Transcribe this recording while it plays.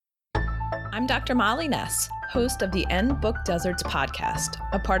I'm Dr. Molly Ness, host of the End Book Deserts podcast,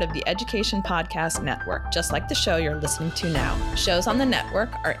 a part of the Education Podcast Network, just like the show you're listening to now. Shows on the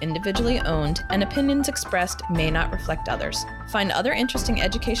network are individually owned, and opinions expressed may not reflect others. Find other interesting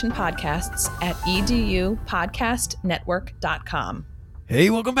education podcasts at edupodcastnetwork.com. Hey,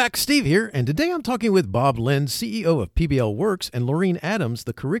 welcome back. Steve here, and today I'm talking with Bob Lynn, CEO of PBL Works, and Laureen Adams,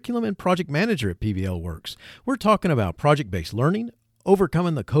 the Curriculum and Project Manager at PBL Works. We're talking about project-based learning,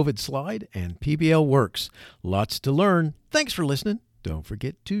 overcoming the COVID slide, and PBL Works. Lots to learn. Thanks for listening. Don't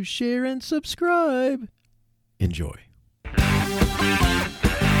forget to share and subscribe. Enjoy.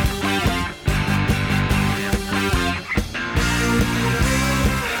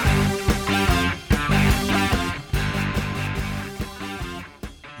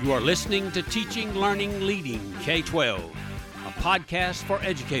 You are listening to Teaching, Learning, Leading K-12, a podcast for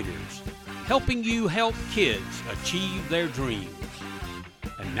educators, helping you help kids achieve their dreams.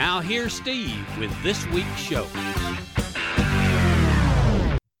 And now here's Steve with this week's show.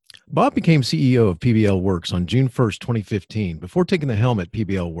 Bob became CEO of PBL Works on June 1st, 2015. Before taking the helm at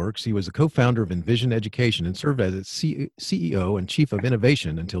PBL Works, he was a co-founder of Envision Education and served as its CEO and Chief of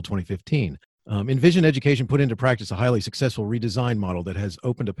Innovation until 2015. Envision Education put into practice a highly successful redesign model that has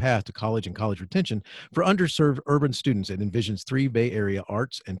opened a path to college and college retention for underserved urban students at Envision's 3 Bay Area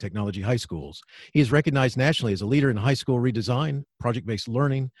arts and technology high schools. He is recognized nationally as a leader in high school redesign, project-based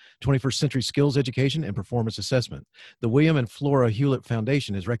learning, 21st century skills education, and performance assessment. The William and Flora Hewlett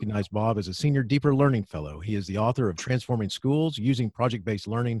Foundation has recognized Bob as a Senior Deeper Learning Fellow. He is the author of Transforming Schools Using Project-Based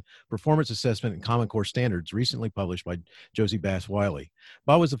Learning, Performance Assessment, and Common Core Standards, recently published by Josie Bass Wiley.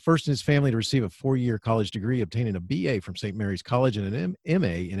 Bob was the first in his family to receive a 4-year college degree, obtaining a BA from St. Mary's College and an MA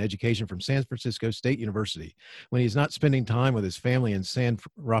in education from San Francisco State University. When he is not spending time with his family in San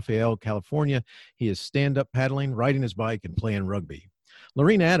Rafael, California, he is stand-up paddling, riding his bike, and playing rugby.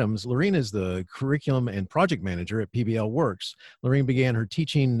 Laureen Adams. Laureen is the Curriculum and Project Manager at PBL Works. Laureen began her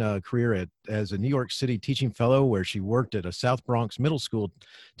teaching career as a New York City teaching fellow, where she worked at a South Bronx middle school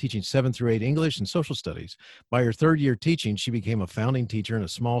teaching 7 through 8 English and social studies. By her 3rd year teaching, she became a founding teacher in a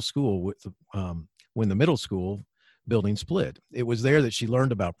small school when the middle school building split. It was there that she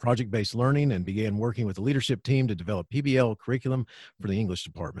learned about project-based learning and began working with the leadership team to develop PBL curriculum for the English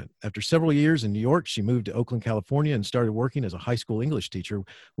department. After several years in New York, she moved to Oakland, California, and started working as a high school English teacher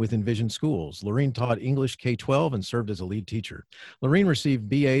with Envision Schools. Laureen taught English K-12 and served as a lead teacher. Laureen received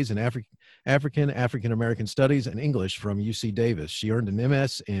BAs in African American Studies and English from UC Davis. She earned an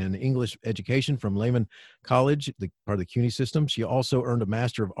MS in English Education from Lehman College, part of the CUNY system. She also earned a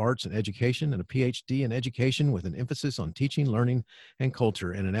Master of Arts in Education and a PhD in Education with an emphasis on teaching, learning, and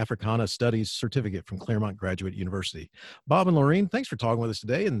culture, and an Africana Studies certificate from Claremont Graduate University. Bob and Laureen, thanks for talking with us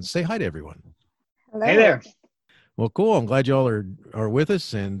today, and say hi to everyone. Hello. Hey there. Well, cool. I'm glad y'all are with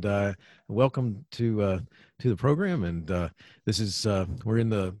us, and welcome to the program. And this is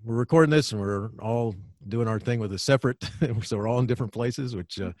we're recording this, and we're all doing our thing with a separate, so we're all in different places,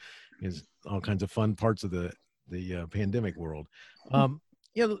 which is all kinds of fun parts of the pandemic world.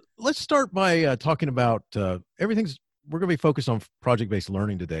 Let's start by talking about we're going to be focused on project-based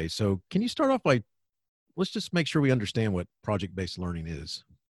learning today. So can you start off by, let's just make sure we understand what project-based learning is.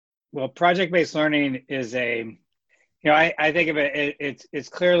 Well, project-based learning is I think of it's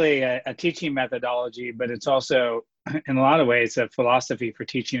clearly a teaching methodology, but it's also, in a lot of ways, a philosophy for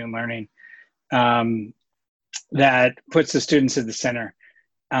teaching and learning that puts the students at the center.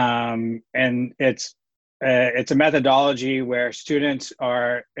 And it's a methodology where students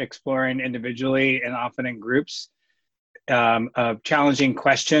are exploring individually and often in groups a challenging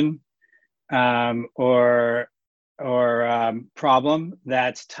question or problem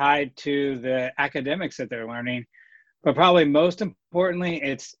that's tied to the academics that they're learning. But probably most importantly,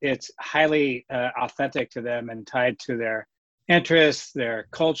 it's highly authentic to them and tied to their interests, their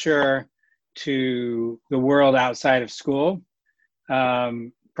culture, to the world outside of school.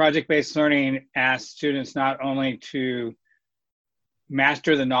 Project-based learning asks students not only to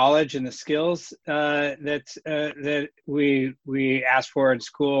master the knowledge and the skills that we ask for in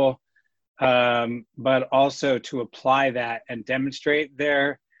school, but also to apply that and demonstrate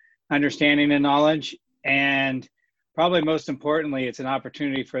their understanding and knowledge. And probably most importantly, it's an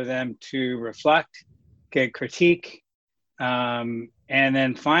opportunity for them to reflect, get critique, and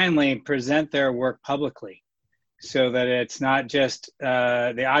then finally present their work publicly, so that it's not just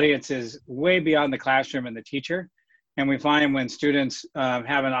the audience is way beyond the classroom and the teacher. And we find when students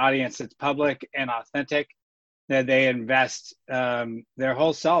have an audience that's public and authentic, that they invest their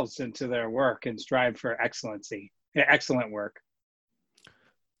whole selves into their work and strive for excellent work.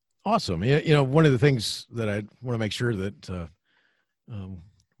 Awesome. You know, one of the things that I want to make sure that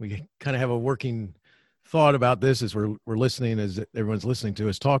we kind of have a working thought about this as we're listening, as everyone's listening to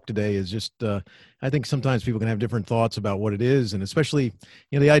us talk today, is just I think sometimes people can have different thoughts about what it is, and especially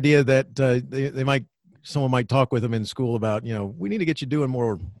the idea that someone might talk with them in school about we need to get you doing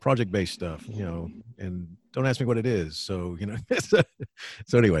more project-based stuff, and don't ask me what it is. So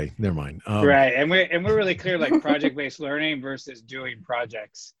so anyway, never mind. Right, and we're really clear, like project-based learning versus doing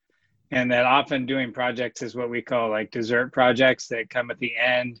projects, and that often doing projects is what we call like dessert projects that come at the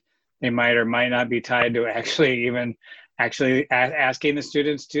end. They might or might not be tied to actually asking the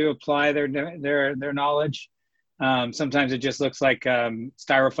students to apply their knowledge. Sometimes it just looks like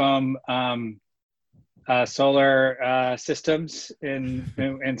styrofoam solar systems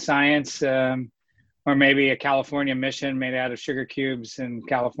in science, or maybe a California mission made out of sugar cubes in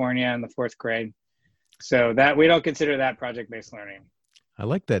California in the 4th grade. So that we don't consider that project-based learning. I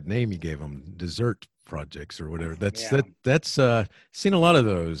like that name you gave them, dessert projects or whatever. That's seen a lot of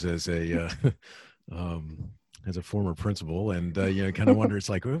those as a as a former principal, and kind of wonder, it's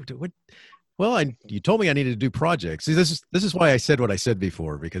like, what? Well, you told me I needed to do projects. See, this is why I said what I said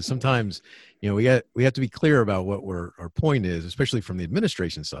before, because sometimes we have to be clear about what our point is, especially from the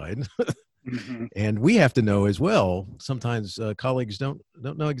administration side. Mm-hmm. And we have to know as well. Sometimes colleagues don't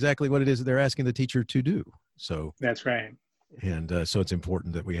know exactly what it is that they're asking the teacher to do. So that's right. And so it's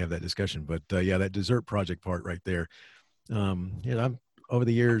important that we have that discussion. But that dessert project part right there. Over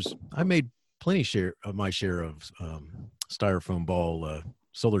the years, I made my share of styrofoam ball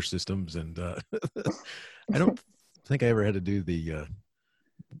solar systems, and I don't think I ever had to do the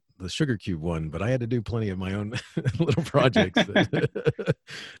sugar cube one, but I had to do plenty of my own little projects.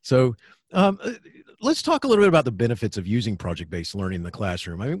 So let's talk a little bit about the benefits of using project-based learning in the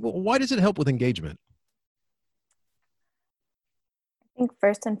classroom. I mean, why does it help with engagement? I think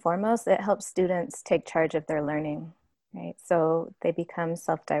first and foremost, it helps students take charge of their learning, right? So they become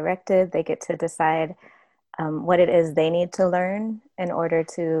self-directed. They get to decide what it is they need to learn in order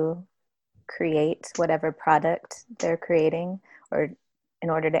to create whatever product they're creating, or in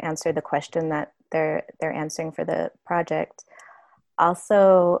order to answer the question that they're answering for the project.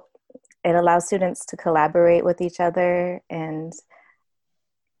 Also, it allows students to collaborate with each other, and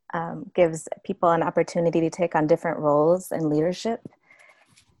gives people an opportunity to take on different roles in leadership.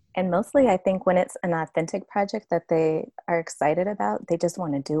 And mostly, I think when it's an authentic project that they are excited about, they just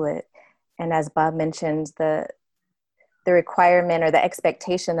want to do it. And as Bob mentioned, the requirement or the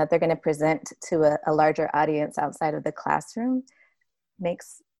expectation that they're going to present to a larger audience outside of the classroom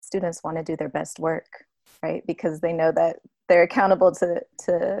makes students want to do their best work, right? Because they know that they're accountable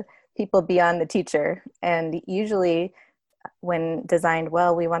to people beyond the teacher. And usually when designed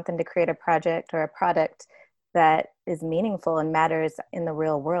well, we want them to create a project or a product that is meaningful and matters in the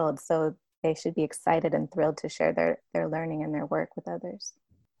real world. So they should be excited and thrilled to share their learning and their work with others.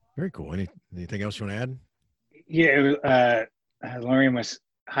 Very cool. Anything else you want to add? Yeah, Lorraine was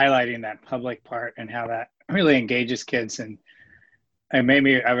highlighting that public part and how that really engages kids. And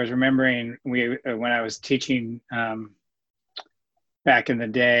maybe I was remembering when I was teaching back in the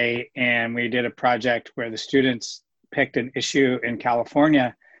day, and we did a project where the students picked an issue in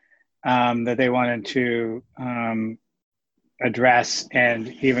California that they wanted to address, and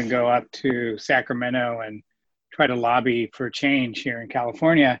even go up to Sacramento and try to lobby for change here in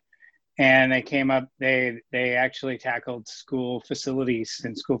California. And they came up, they actually tackled school facilities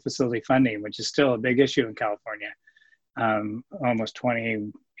and school facility funding, which is still a big issue in California, almost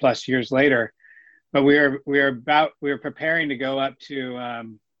 20 plus years later. But we were preparing to go up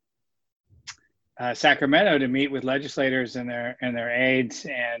to Sacramento to meet with legislators and their aides.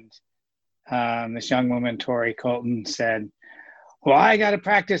 And this young woman, Tori Colton, said, "Well, I got to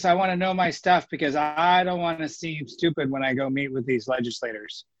practice. I want to know my stuff because I don't want to seem stupid when I go meet with these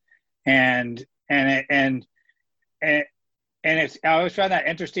legislators." And it's, I always found that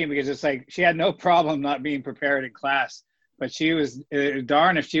interesting because it's like she had no problem not being prepared in class, but she was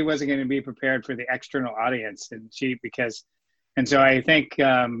darn if she wasn't going to be prepared for the external audience. And so I think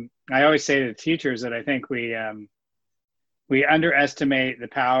I always say to teachers that I think we underestimate the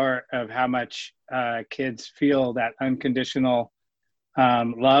power of how much kids feel that unconditional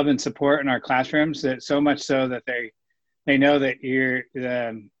love and support in our classrooms. That so much so that they know that you're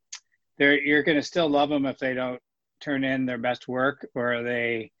going to still love them if they don't turn in their best work, or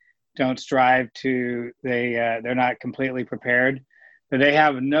they don't strive to, they're not completely prepared, but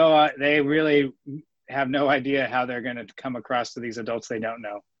they really have no idea how they're going to come across to these adults they don't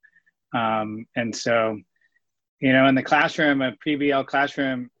know. And so, in the classroom, a PBL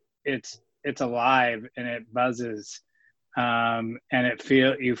classroom, it's alive and it buzzes, and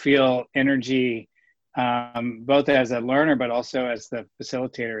you feel energy both as a learner, but also as the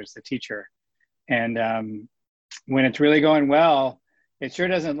facilitator, as the teacher. And when it's really going well, it sure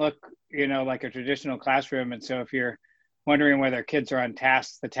doesn't look, like a traditional classroom. And so if you're wondering whether kids are on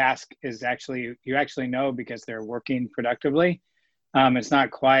task, the task is actually, you actually know because they're working productively. It's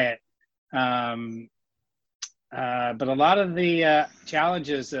not quiet. But a lot of the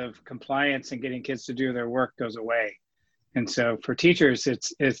challenges of compliance and getting kids to do their work goes away. And so for teachers,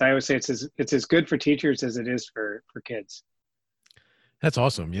 it's I always say it's as good for teachers as it is for kids. That's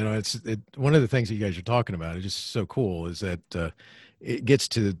awesome. One of the things that you guys are talking about is just so cool is that it gets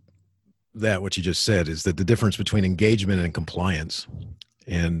to that, what you just said, is that the difference between engagement and compliance.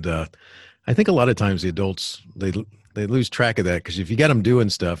 And I think a lot of times the adults, they lose track of that, because if you got them doing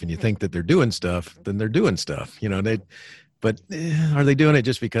stuff and you think that they're doing stuff, then they're doing stuff, but are they doing it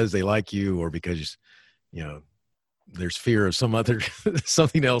just because they like you, or because, there's fear of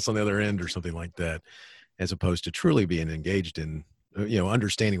something else on the other end or something like that, as opposed to truly being engaged in,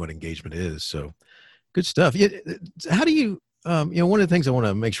 understanding what engagement is. So good stuff. Yeah. How do you, one of the things I want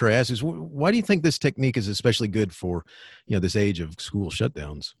to make sure I ask is, why do you think this technique is especially good for, this age of school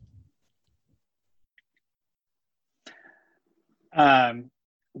shutdowns?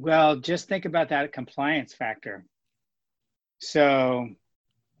 Well, just think about that compliance factor. So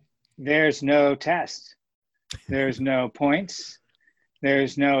there's no test, there's no points,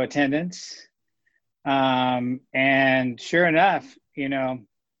 there's no attendance. And sure enough,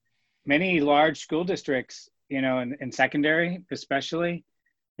 many large school districts, in secondary, especially,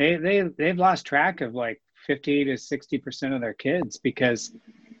 they've lost track of like 50 to 60% of their kids, because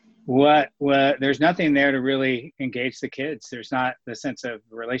there's nothing there to really engage the kids. There's not the sense of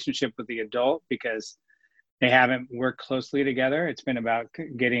relationship with the adult, because they haven't worked closely together. It's been about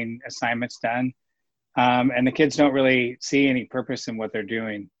getting assignments done. And the kids don't really see any purpose in what they're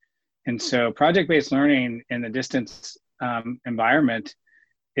doing. And so project-based learning in the distance environment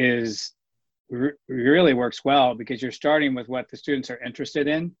really works well, because you're starting with what the students are interested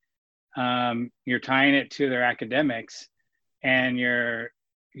in. You're tying it to their academics, and you're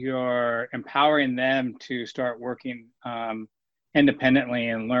empowering them to start working independently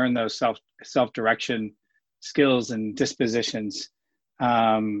and learn those self-direction skills and dispositions.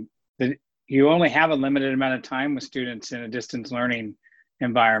 That you only have a limited amount of time with students in a distance learning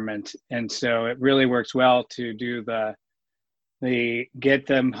environment. And so it really works well to do the get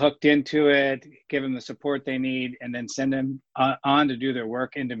them hooked into it, give them the support they need, and then send them on to do their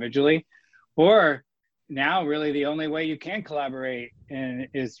work individually. Or now really the only way you can collaborate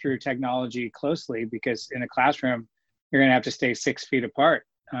is through technology closely, because in a classroom, you're gonna have to stay 6 feet apart.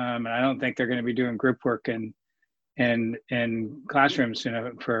 And I don't think they're gonna be doing group work in classrooms,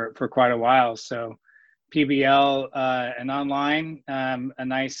 for quite a while. So PBL and online, they're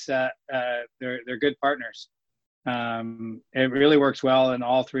good partners. It really works well in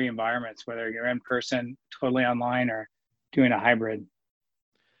all three environments, whether you're in person, totally online, or doing a hybrid.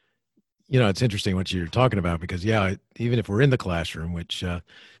 It's interesting what you're talking about, because even if we're in the classroom, which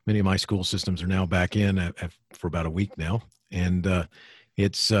many of my school systems are now back in for about a week now, and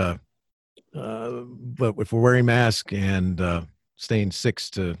it's but if we're wearing masks and staying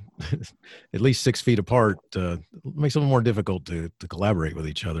at least 6 feet apart, makes it a little more difficult to collaborate with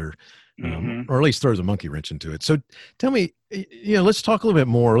each other, or at least throws a monkey wrench into it. So tell me, let's talk a little bit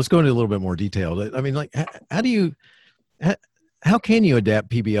more. Let's go into a little bit more detail. I mean, like, how can you adapt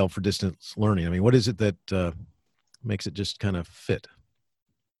PBL for distance learning? I mean, what is it that makes it just kind of fit?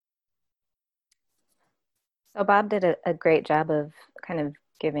 So Bob did a great job of kind of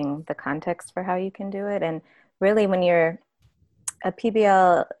giving the context for how you can do it. And really, when you're a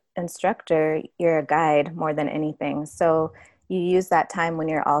PBL instructor, you're a guide more than anything. So you use that time when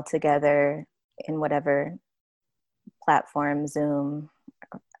you're all together in whatever platform, Zoom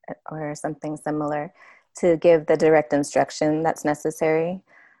or something similar, to give the direct instruction that's necessary,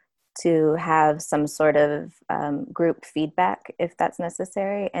 to have some sort of group feedback if that's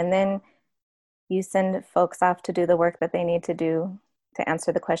necessary. And then you send folks off to do the work that they need to do, to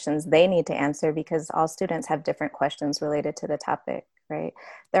answer the questions they need to answer, because all students have different questions related to the topic, right?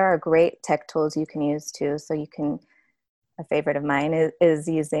 There are great tech tools you can use too. So you can, a favorite of mine is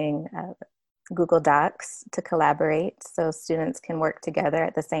using Google Docs to collaborate. So students can work together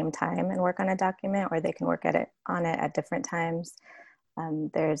at the same time and work on a document, or they can work on it at different times.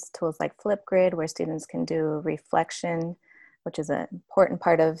 There's tools like Flipgrid, where students can do reflection, which is an important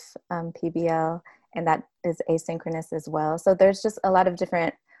part of PBL, and that is asynchronous as well. So there's just a lot of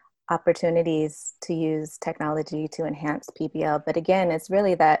different opportunities to use technology to enhance PBL. But again, it's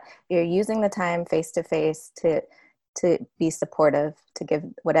really that you're using the time face-to-face to to be supportive, to give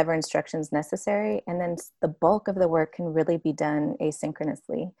whatever instructions necessary. And then the bulk of the work can really be done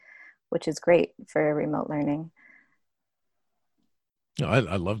asynchronously, which is great for remote learning. No,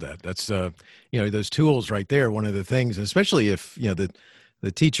 I love that. That's, those tools right there. One of the things, especially if,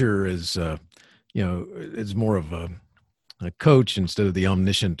 the teacher is, is more of a coach instead of the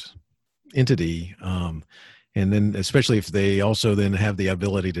omniscient entity. And then especially if they also then have the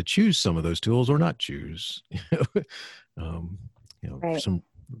ability to choose some of those tools or not choose, Right. for some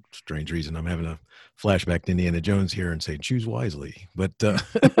strange reason, I'm having a flashback to Indiana Jones here and say, choose wisely. But, but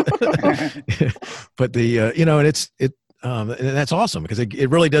and that's awesome because it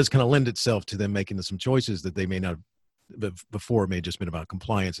really does kind of lend itself to them making some choices that they may not, but before it may have just been about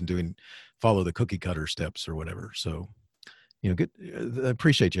compliance and follow the cookie cutter steps or whatever. So, good. I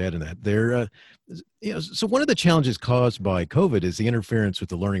appreciate you adding that there. So one of the challenges caused by COVID is the interference with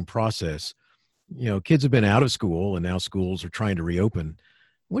the learning process. Kids have been out of school and now schools are trying to reopen.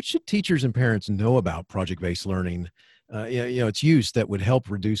 What should teachers and parents know about project-based learning, its use that would help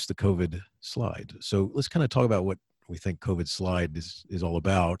reduce the COVID slide? So let's kind of talk about what we think COVID slide is all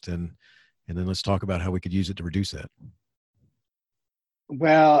about. And then let's talk about how we could use it to reduce that.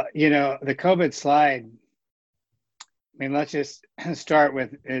 Well, the COVID slide, let's just start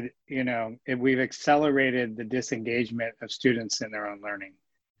with it. We've accelerated the disengagement of students in their own learning.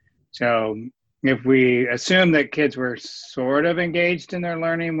 So if we assume that kids were sort of engaged in their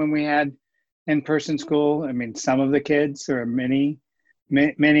learning when we had in-person school, some of the kids or many,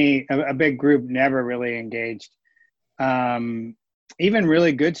 a big group never really engaged. Even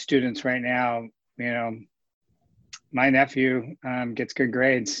really good students right now, my nephew gets good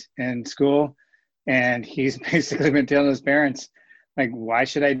grades in school. And he's basically been telling his parents, like, why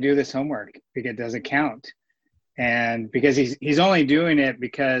should I do this homework? Because it doesn't count. And because he's only doing it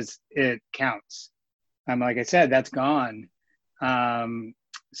because it counts. Like I said, that's gone.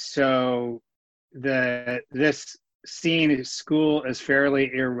 So this seeing school is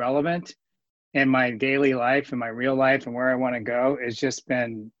fairly irrelevant in my daily life, in my real life, and where I want to go has just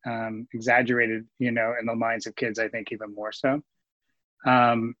been exaggerated, in the minds of kids, I think even more so.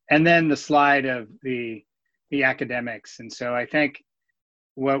 And then the slide of the academics. And so I think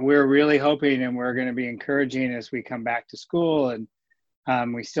what we're really hoping and we're going to be encouraging as we come back to school, and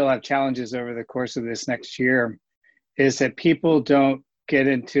we still have challenges over the course of this next year, is that people don't get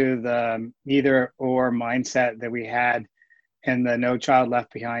into the either or mindset that we had in the No Child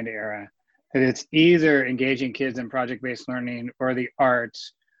Left Behind era. That it's either engaging kids in project-based learning or the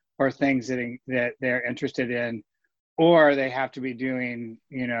arts or things that they're interested in, or they have to be doing,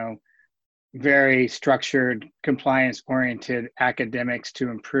 very structured, compliance-oriented academics to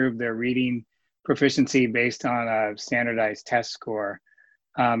improve their reading proficiency based on a standardized test score.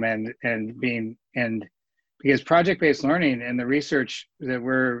 And because project-based learning and the research that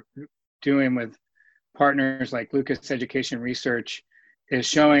we're doing with partners like Lucas Education Research is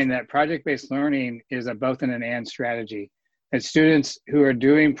showing that project-based learning is a both and an and strategy. That students who are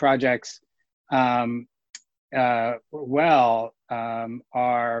doing projects are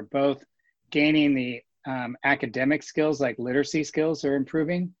both gaining the academic skills, like literacy skills are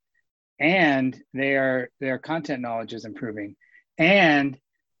improving, and their content knowledge is improving, and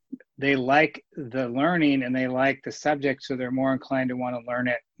they like the learning and they like the subject, so they're more inclined to want to learn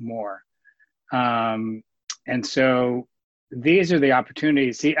it more. And so these are the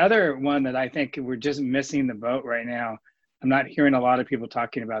opportunities. The other one that I think we're just missing the boat right now, I'm not hearing a lot of people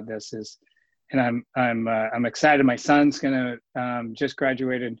talking about this, is, and I'm excited. My son's gonna just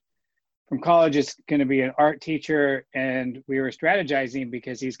graduated from college, is gonna be an art teacher, and we were strategizing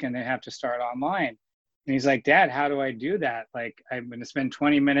because he's gonna have to start online. And he's like, Dad, how do I do that? Like, I'm gonna spend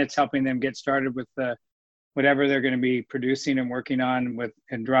 20 minutes helping them get started with whatever they're gonna be producing and working on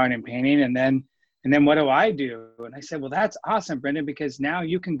and drawing and painting, and then what do I do? And I said, well, that's awesome, Brendan, because now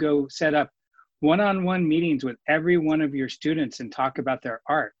you can go set up one-on-one meetings with every one of your students and talk about their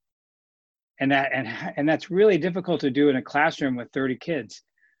art. And that's really difficult to do in a classroom with 30 kids.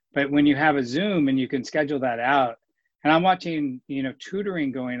 But when you have a Zoom and you can schedule that out, and I'm watching,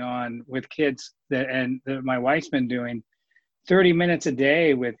 tutoring going on with kids that my wife's been doing 30 minutes a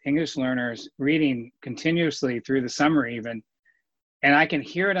day with English learners, reading continuously through the summer even. And I can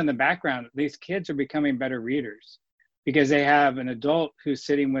hear it in the background. These kids are becoming better readers because they have an adult who's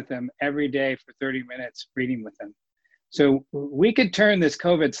sitting with them every day for 30 minutes reading with them. So we could turn this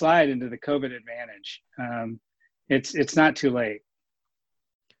COVID slide into the COVID advantage. It's not too late.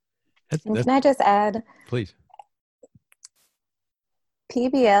 Can I just add? Please.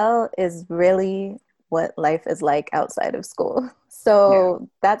 PBL is really what life is like outside of school. So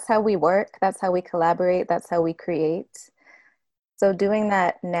that's how we work. That's how we collaborate. That's how we create. So doing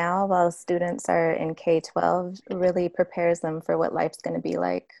that now while students are in K-12 really prepares them for what life's going to be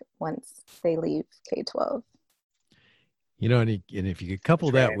like once they leave K-12. You know, and if you could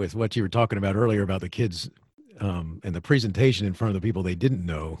couple that with what you were talking about earlier about the kids and the presentation in front of the people they didn't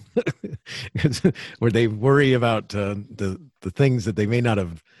know, where they worry about the things that they may not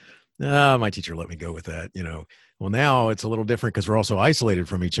have, my teacher let me go with that, you know. Well, now it's a little different because we're also isolated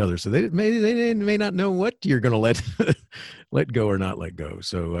from each other. So they may not know what you're going to let go or not let go.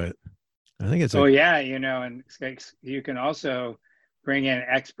 So I think it's you know, and you can also bring in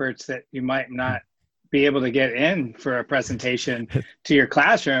experts that you might not be able to get in for a presentation to your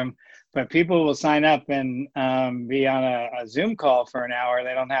classroom, but people will sign up and be on a Zoom call for an hour.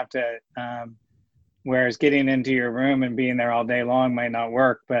 They don't have to, whereas getting into your room and being there all day long might not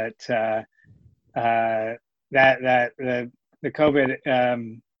work. But the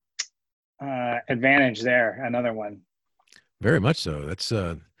COVID advantage there, another one. Very much so. That's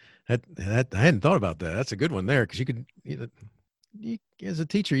that I hadn't thought about that. That's a good one there, because you could, you, as a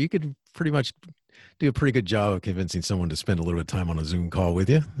teacher, you could pretty much do a pretty good job of convincing someone to spend a little bit of time on a Zoom call with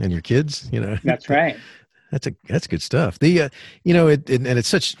you and your kids. You know, that's right. That's good stuff. The you know, and it's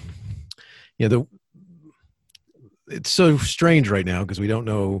such, you know, it's so strange right now because we don't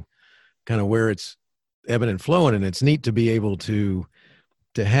know kind of where it's ebbing and flowing, and it's neat to be able to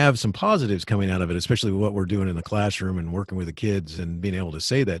have some positives coming out of it, especially what we're doing in the classroom and working with the kids and being able to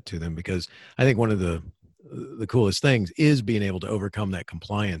say that to them, because I think one of the coolest things is being able to overcome that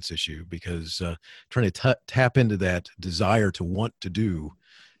compliance issue, because trying to tap into that desire to want to do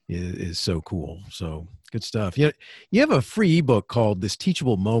is so cool. So good stuff. You have a free ebook called This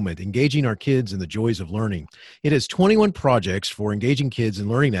Teachable Moment, Engaging Our Kids in the Joys of Learning. It has 21 projects for engaging kids in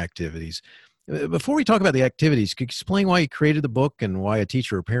learning activities. Before we talk about the activities, could you explain why you created the book and why a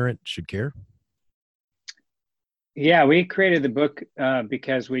teacher or parent should care? Yeah, we created the book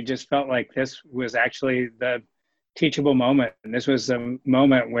because we just felt like this was actually the teachable moment. And this was a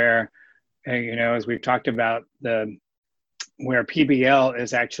moment where, you know, as we've talked about, where PBL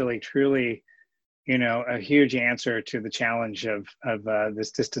is actually truly, you know, a huge answer to the challenge of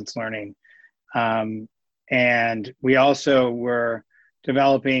this distance learning. And we also were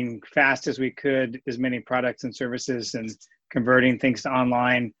developing fast as we could as many products and services and converting things to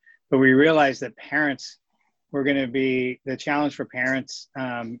online. But we realized that parents were going to be, the challenge for parents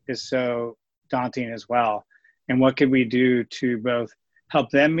is so daunting as well. And what could we do to both help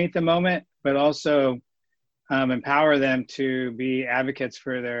them meet the moment, but also empower them to be advocates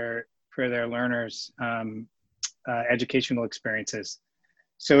for their learners' educational experiences.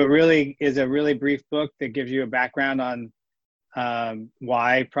 So it really is a really brief book that gives you a background on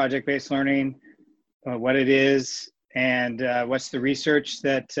why project-based learning, what it is, and what's the research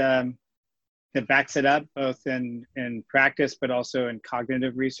that backs it up, both in practice but also in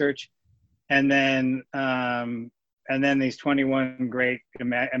cognitive research, and then these 21 great,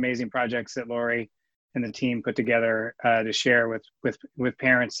 amazing projects that Lori and the team put together to share with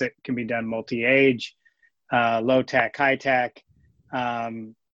parents, that can be done multi-age, low tech, high tech,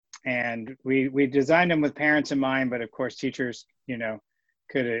 and we designed them with parents in mind, but of course teachers, you know,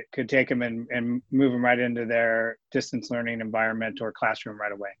 could take them and move them right into their distance learning environment or classroom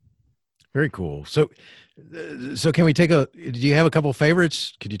right away. Very cool. So can we do you have a couple of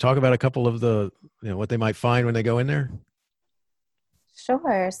favorites? Could you talk about a couple of what they might find when they go in there?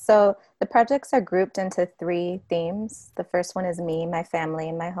 Sure. So the projects are grouped into 3 themes. The first one is me, my family,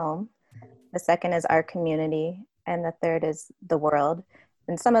 and my home. The second is our community. And the third is the world.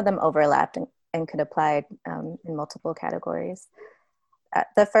 And some of them overlapped and could apply in multiple categories.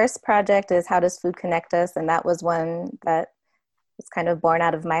 The first project is How Does Food Connect Us? And that was one that was kind of born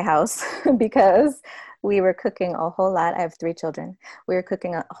out of my house because we were cooking a whole lot. I have 3 children. We were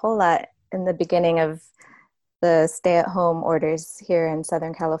cooking a whole lot in the beginning of the stay-at-home orders here in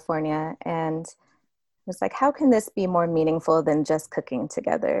Southern California. And it was like, how can this be more meaningful than just cooking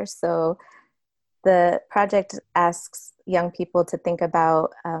together? So the project asks young people to think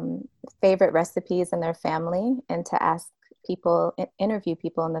about favorite recipes in their family, and to interview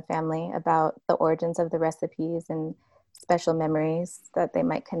people in the family about the origins of the recipes and special memories that they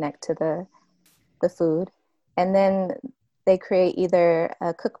might connect to the food. And then they create either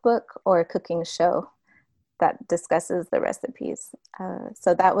a cookbook or a cooking show that discusses the recipes.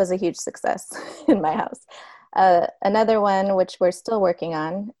 So that was a huge success in my house. Another one, which we're still working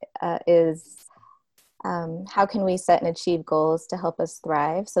on, is how can we set and achieve goals to help us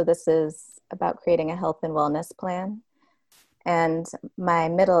thrive? So this is about creating a health and wellness plan. And my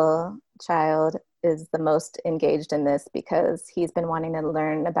middle child is the most engaged in this because he's been wanting to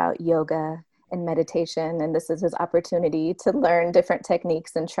learn about yoga and meditation, and this is his opportunity to learn different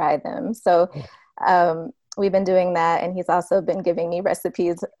techniques and try them. So we've been doing that, and he's also been giving me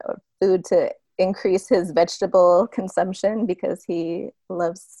recipes of food to increase his vegetable consumption because he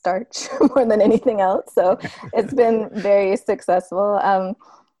loves starch more than anything else. So it's been very successful.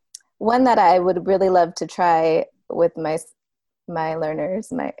 One that I would really love to try with my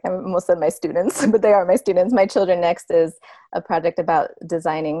learners, I almost said my students, but they are my students. My children next is a project about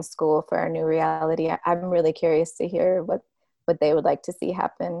designing school for our new reality. I'm really curious to hear what they would like to see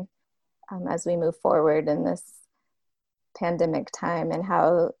happen as we move forward in this pandemic time, and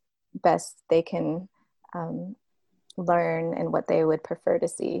how best they can learn and what they would prefer to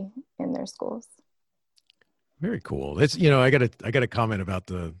see in their schools. Very cool. It's, I got a comment about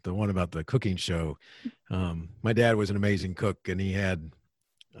the one about the cooking show. My dad was an amazing cook, and he had,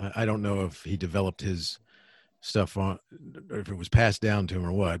 I don't know if he developed his stuff on, or if it was passed down to him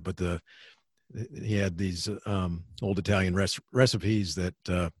or what, but he had these old Italian recipes that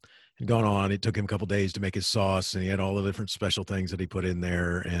had gone on. It took him a couple days to make his sauce, and he had all the different special things that he put in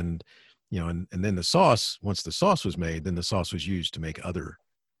there. And, and then the sauce, once the sauce was made, then the sauce was used to make other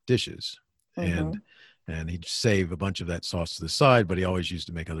dishes. Mm-hmm. And he'd save a bunch of that sauce to the side, but he always used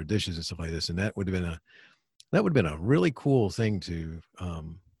to make other dishes and stuff like this. And that would have been a really cool thing to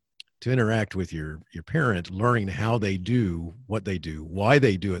interact with your parent, learning how they do what they do, why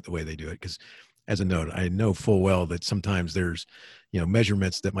they do it the way they do it. Because as a note, I know full well that sometimes there's,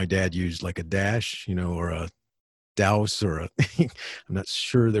 measurements that my dad used, like a dash, or a douse, or I'm not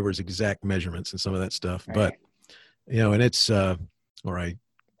sure there was exact measurements and some of that stuff, right. But, and it's, all right,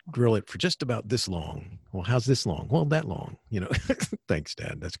 grill it for just about this long. Well, how's this long? Well, that long, Thanks,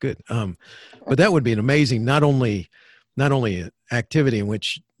 Dad. That's good. But that would be an amazing, not only an activity in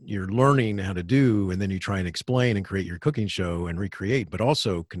which you're learning how to do, and then you try and explain and create your cooking show and recreate, but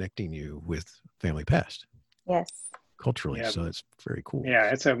also connecting you with family past. Yes. Culturally. Yeah. So it's very cool. Yeah,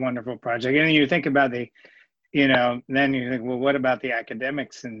 it's a wonderful project. And you think about then you think, well, what about the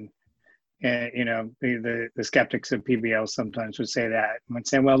academics? And the skeptics of PBL sometimes would say that, and would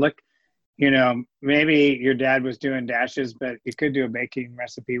say, well, look, maybe your dad was doing dashes, but you could do a baking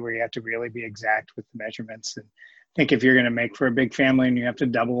recipe where you have to really be exact with the measurements. And think if you're going to make for a big family and you have to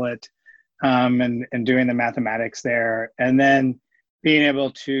double it, and doing the mathematics there, and then being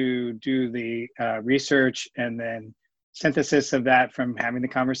able to do the research and then synthesis of that from having the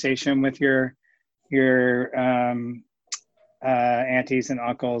conversation with your aunties and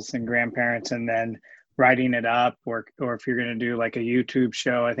uncles and grandparents, and then writing it up, or if you're going to do like a YouTube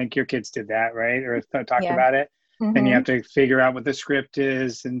show, I think your kids did that, right? Or talked about it. Mm-hmm. And you have to figure out what the script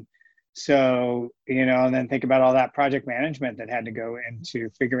is. And so, and then think about all that project management that had to go into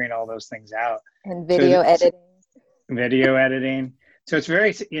figuring all those things out. And video editing. Video editing. So it's very,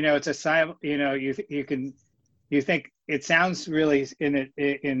 it's a side, you think it sounds really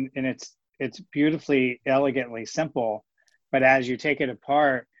it's beautifully, elegantly simple, but as you take it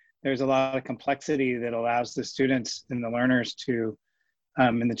apart, there's a lot of complexity that allows the students and the learners to,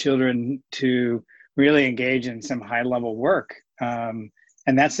 and the children to really engage in some high level work. And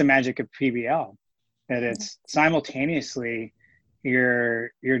that's the magic of PBL, that it's simultaneously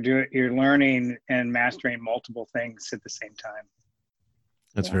you're learning and mastering multiple things at the same time.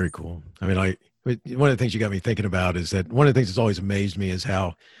 That's very cool. I mean, one of the things you got me thinking about is that one of the things that's always amazed me is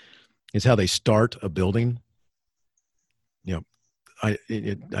how they start a building. I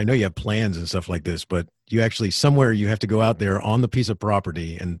know you have plans and stuff like this, but you actually somewhere you have to go out there on the piece of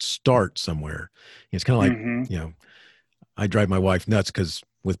property and start somewhere. It's kind of like, Mm-hmm. I drive my wife nuts because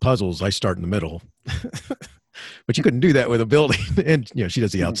with puzzles, I start in the middle, but you couldn't do that with a building. And, she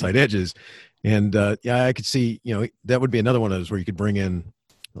does the outside edges. And I could see, that would be another one of those where you could bring in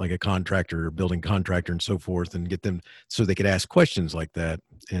like a contractor, building contractor and so forth, and get them so they could ask questions like that,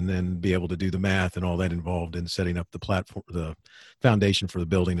 and then be able to do the math and all that involved in setting up the platform, the foundation for the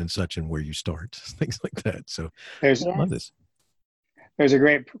building and such, and where you start, things like that. So I love this. There's a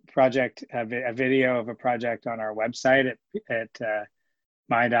great project, a video of a project on our website at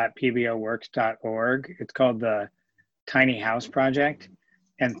my.pblworks.org. It's called the Tiny House Project.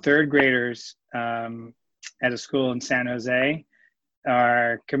 And third graders at a school in San Jose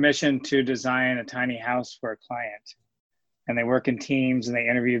are commissioned to design a tiny house for a client. And they work in teams, and they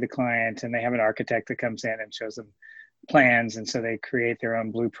interview the client, and they have an architect that comes in and shows them plans. And so they create their own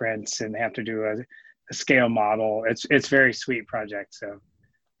blueprints, and they have to do a scale model. It's very sweet project. So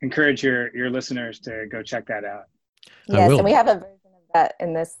encourage your listeners to go check that out. Yes, and we have a version of that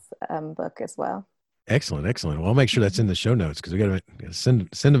in this book as well. Excellent, excellent. Well, I'll make sure that's in the show notes because we got to send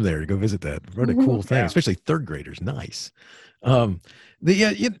them there to go visit that. What a cool thing, Yeah. especially third graders. Nice. One of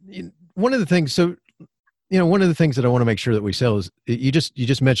the things. So, one of the things that I want to make sure that we sell is you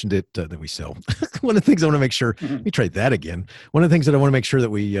just mentioned it that we sell. One of the things I want to make sure. Let me try that again. One of the things that I want to make sure that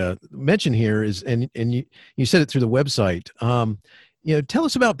we mention here is, and you said it through the website. Tell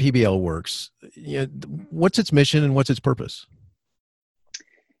us about PBL Works. What's its mission and what's its purpose?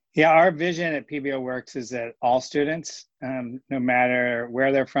 Yeah, our vision at PBL Works is that all students, no matter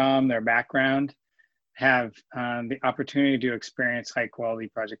where they're from, their background, have the opportunity to experience high quality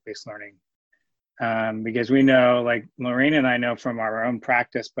project-based learning. Because we know, like Lorraine and I know from our own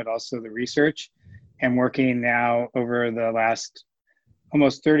practice, but also the research and working now over the last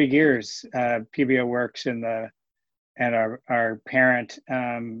almost 30 years, PBL Works and our parent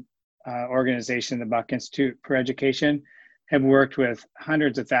organization, the Buck Institute for Education, have worked with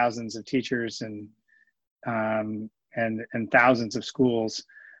hundreds of thousands of teachers and thousands of schools,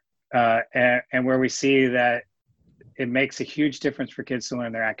 and where we see that it makes a huge difference for kids to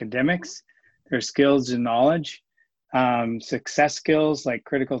learn their academics, their skills and knowledge, success skills like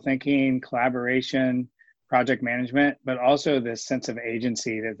critical thinking, collaboration, project management, but also this sense of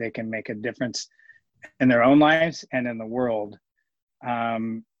agency that they can make a difference in their own lives and in the world.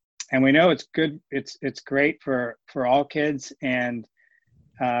 And we know it's good. It's great for all kids, and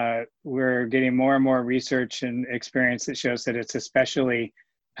we're getting more and more research and experience that shows that it's especially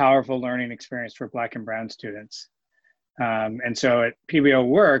powerful learning experience for Black and Brown students. And so at PBL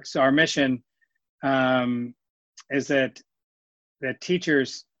Works, our mission is that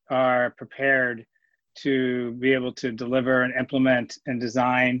teachers are prepared to be able to deliver and implement and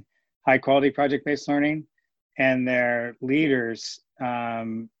design high quality project-based learning, and their leaders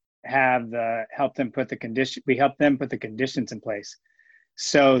help them put the conditions in place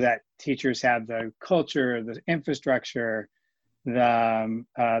so that teachers have the culture, the infrastructure,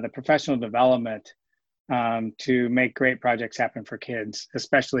 the professional development to make great projects happen for kids,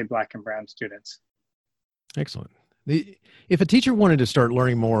 especially Black and Brown students. Excellent. If a teacher wanted to start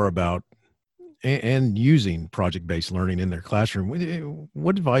learning more about and using project-based learning in their classroom,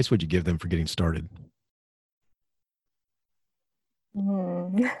 what advice would you give them for getting started?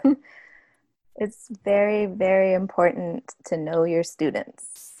 It's very, very important to know your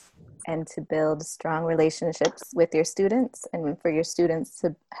students and to build strong relationships with your students, and for your students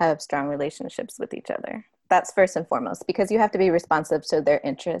to have strong relationships with each other. That's first and foremost, because you have to be responsive to their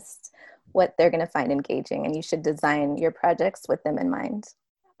interests, what they're going to find engaging, and you should design your projects with them in mind.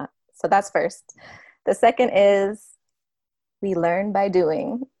 So that's first. The second is we learn by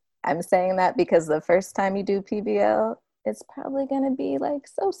doing. I'm saying that because the first time you do PBL, it's probably going to be like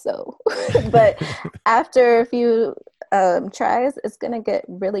so-so. But after a few tries, it's going to get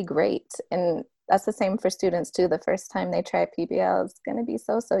really great. And that's the same for students too. The first time they try PBL, it's going to be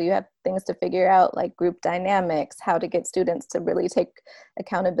so-so. You have things to figure out, like group dynamics, how to get students to really take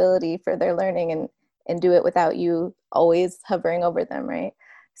accountability for their learning and do it without you always hovering over them, right?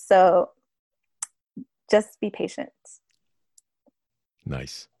 So just be patient.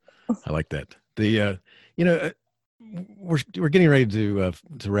 Nice. I like that. We're getting ready to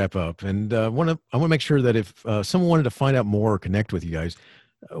wrap up, and I want to make sure that if someone wanted to find out more or connect with you guys,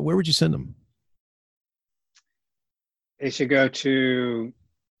 where would you send them? They should go to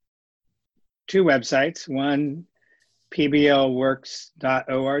two websites. One,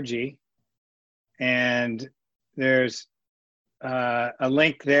 pblworks.org, and there's a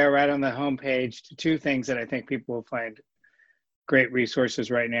link there right on the homepage to two things that I think people will find great resources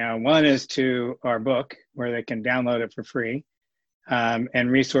right now. One is to our book, where they can download it for free,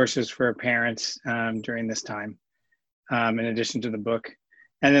 and resources for parents during this time, in addition to the book.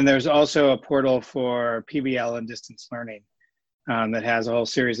 And then there's also a portal for PBL and distance learning that has a whole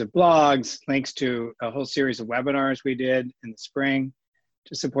series of blogs, links to a whole series of webinars we did in the spring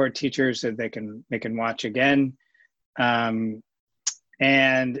to support teachers that they can watch again. And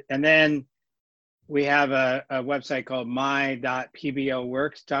then we have a website called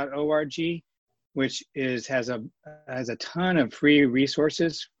my.pblworks.org, which has a ton of free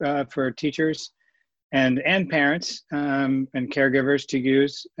resources for teachers and parents and caregivers to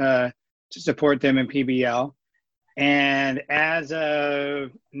use to support them in PBL. And as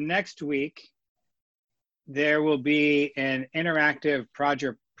of next week, there will be an interactive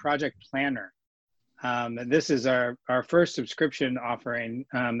project planner. This is our first subscription offering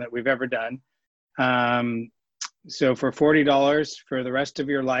that we've ever done. So for $40 for the rest of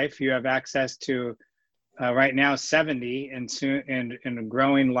your life, you have access to right now 70 and soon in a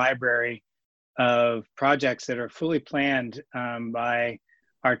growing library of projects that are fully planned by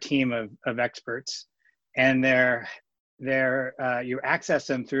our team of experts. and you access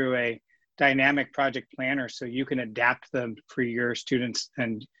them through a dynamic project planner, so you can adapt them for your students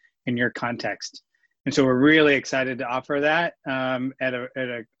and in your context. And so we're really excited to offer that at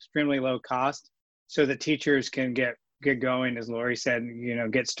an extremely low cost, so that teachers can get going, as Lori said,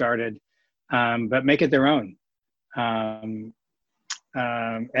 get started, but make it their own. And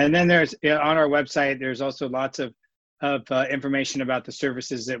then there's, on our website, there's also lots of information about the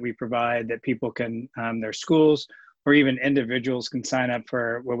services that we provide, that people can, their schools or even individuals can sign up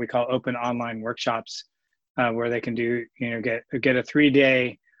for what we call open online workshops, where they can do, get a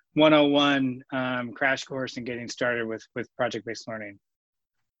 3-day 101 crash course in getting started with project-based learning.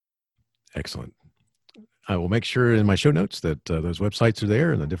 Excellent. I will make sure in my show notes that those websites are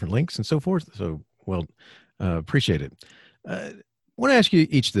there and the different links and so forth. So, appreciate it. I want to ask you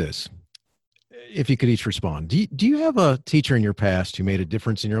each this, if you could each respond. Do you have a teacher in your past who made a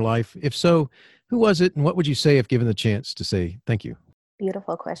difference in your life? If so, who was it, and what would you say if given the chance to say thank you?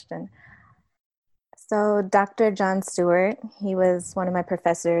 Beautiful question. So Dr. John Stewart, he was one of my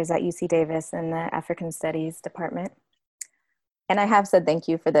professors at UC Davis in the African Studies department. And I have said thank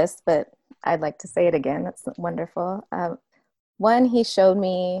you for this, but I'd like to say it again. That's wonderful. One, he showed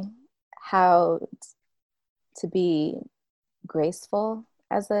me how to be graceful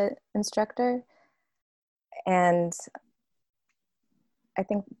as an instructor. And I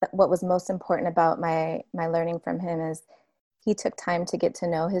think that what was most important about my learning from him is he took time to get to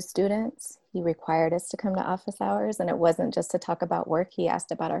know his students. He required us to come to office hours, and it wasn't just to talk about work. He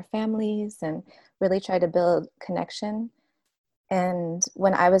asked about our families and really tried to build connection. And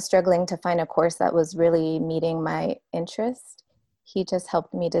when I was struggling to find a course that was really meeting my interest, he just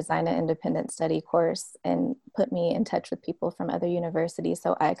helped me design an independent study course and put me in touch with people from other universities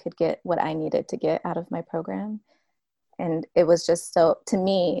so I could get what I needed to get out of my program. And it was just so, to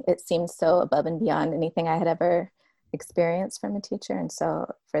me, it seemed so above and beyond anything I had ever experienced from a teacher. And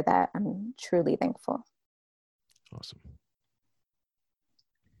so for that, I'm truly thankful. Awesome.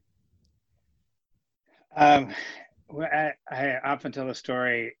 I often tell the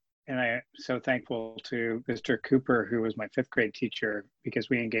story, and I'm so thankful to Mr. Cooper, who was my 5th grade teacher, because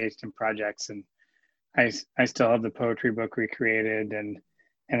we engaged in projects, and I still have the poetry book we created, and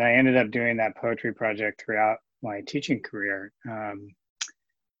I ended up doing that poetry project throughout my teaching career.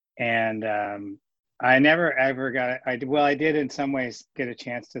 I never ever got, I did in some ways get a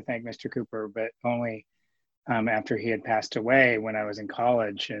chance to thank Mr. Cooper, but only after he had passed away when I was in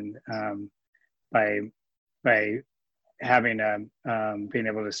college, and by having being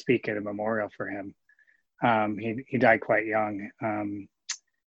able to speak at a memorial for him. He died quite young,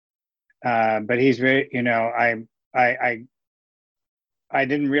 but he's very, I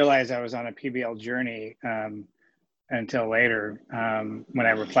didn't realize I was on a PBL journey until later, when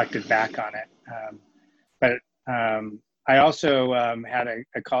I reflected back on it. But I also had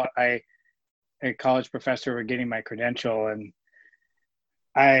a college professor were getting my credential, and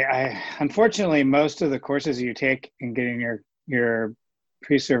I unfortunately, most of the courses you take in getting your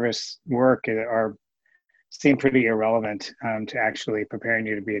pre-service work seem pretty irrelevant to actually preparing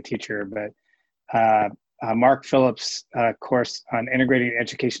you to be a teacher. But Mark Phillips' course on integrating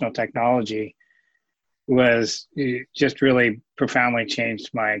educational technology was just really profoundly changed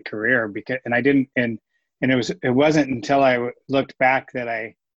my career, it wasn't until I looked back that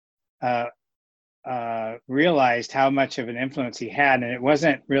I realized how much of an influence he had. And it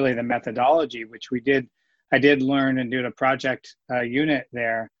wasn't really the methodology, which I did learn and do a project unit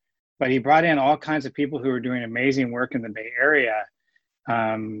there, but he brought in all kinds of people who were doing amazing work in the Bay Area.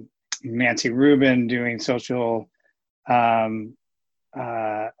 Nancy Rubin doing a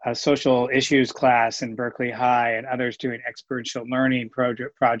social issues class in Berkeley High, and others doing experiential learning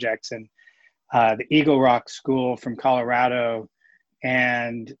projects, and the Eagle Rock School from Colorado.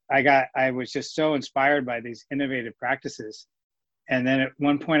 And I was just so inspired by these innovative practices. And then at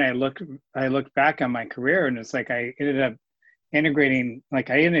one point I looked back on my career, and it's like I ended up integrating, I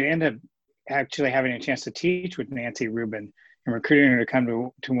ended up actually having a chance to teach with Nancy Rubin and recruiting her to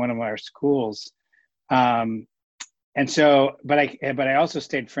come to one of our schools. And so, but I also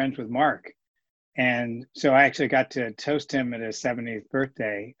stayed friends with Mark. And so I actually got to toast him at his 70th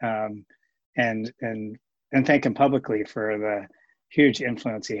birthday, and thank him publicly for the huge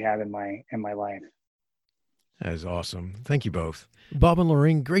influence he had in my life. That is awesome. Thank you both. Bob and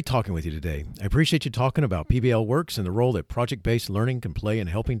Lorraine, great talking with you today. I appreciate you talking about PBL Works and the role that project-based learning can play in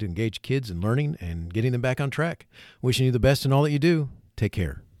helping to engage kids in learning and getting them back on track. Wishing you the best in all that you do. Take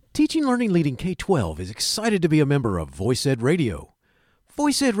care. Teaching Learning Leading K-12 is excited to be a member of Voice Ed Radio.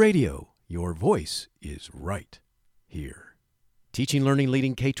 Voice Ed Radio, your voice is right here. Teaching, Learning,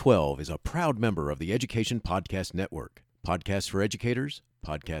 Leading K-12 is a proud member of the Education Podcast Network. Podcasts for educators,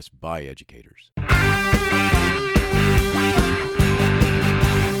 podcasts by educators.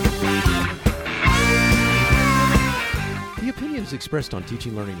 The opinions expressed on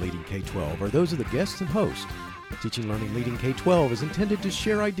Teaching, Learning, Leading K-12 are those of the guests and host. Teaching, Learning, Leading K-12 is intended to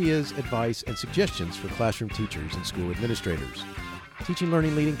share ideas, advice, and suggestions for classroom teachers and school administrators. Teaching,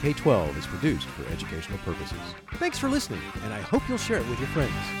 Learning, Leading K-12 is produced for educational purposes. Thanks for listening, and I hope you'll share it with your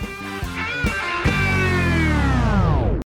friends.